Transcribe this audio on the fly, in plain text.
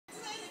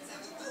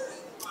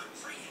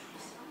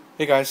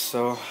Hey guys,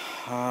 so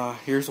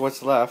here's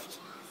what's left.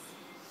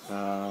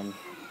 Um,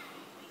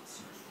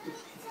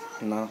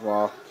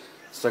 well,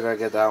 still gotta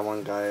get that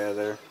one guy out of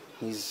there.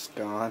 He's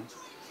gone.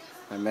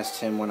 I missed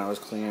him when I was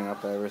cleaning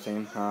up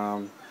everything.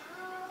 But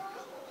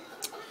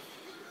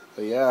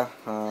yeah,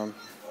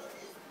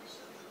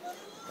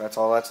 that's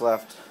all that's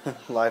left,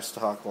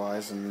 livestock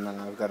wise, and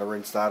I've got to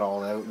rinse that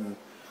all out and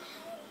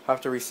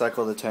have to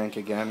recycle the tank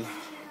again.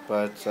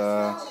 But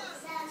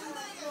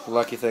the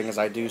lucky thing is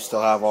I do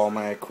still have all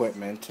my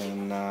equipment,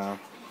 and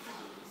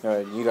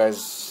you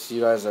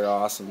guys are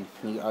awesome.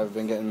 I've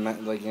been getting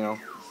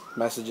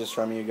messages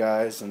from you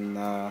guys,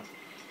 and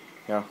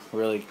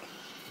really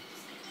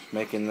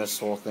making this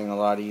whole thing a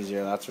lot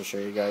easier. That's for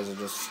sure. You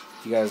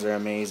guys are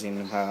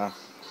amazing. I'm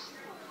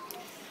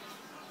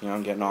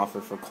getting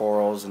offered for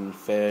corals and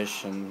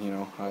fish,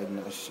 and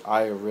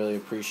I really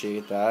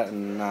appreciate that.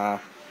 And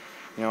I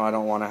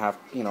don't want to I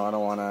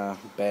don't want to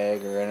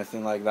beg or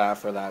anything like that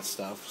for that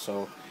stuff.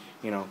 So,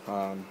 you know.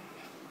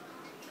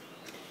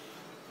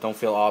 Don't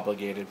feel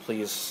obligated.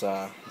 Please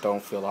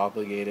don't feel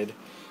obligated.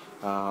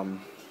 Yeah,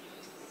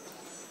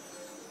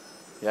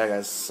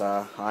 guys,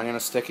 I'm going to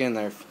stick in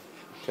there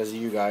because of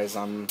you guys.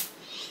 I'm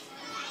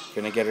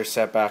going to get her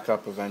set back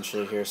up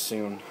eventually here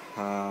soon.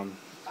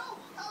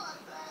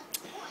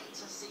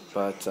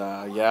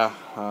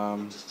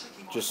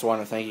 Just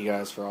want to thank you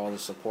guys for all the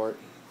support.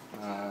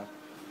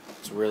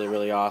 It's really,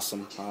 really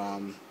awesome. I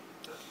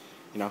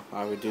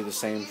would do the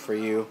same for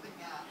you.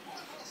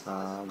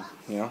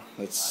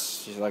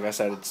 It's like I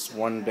said, it's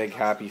one big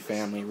happy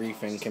family.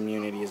 Reefing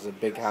community is a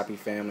big happy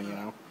family.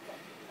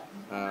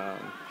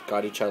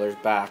 Got each other's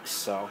backs.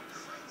 So,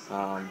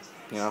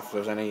 if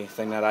there's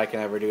anything that I can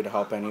ever do to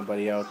help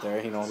anybody out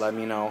there, let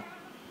me know.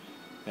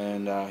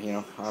 And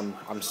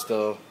I'm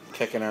still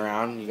kicking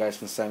around. You guys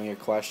can send me your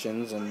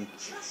questions, and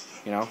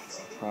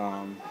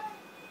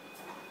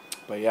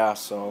but yeah,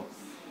 so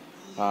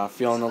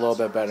feeling a little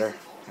bit better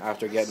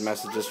after getting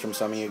messages from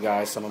some of you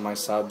guys, some of my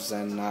subs,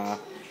 and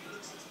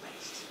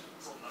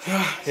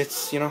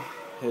it's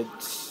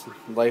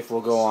life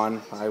will go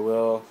on. I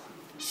will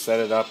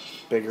set it up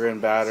bigger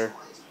and badder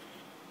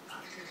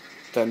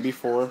than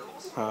before.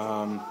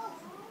 I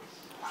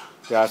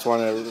just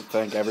want to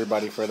thank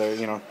everybody for their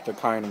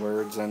kind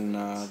words and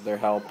their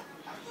help,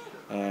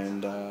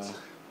 and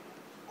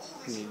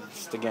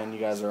just again, you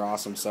guys are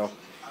awesome. So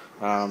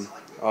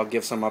I'll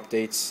give some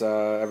updates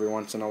every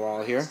once in a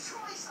while here,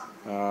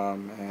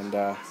 and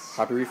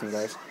happy reefing,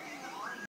 guys.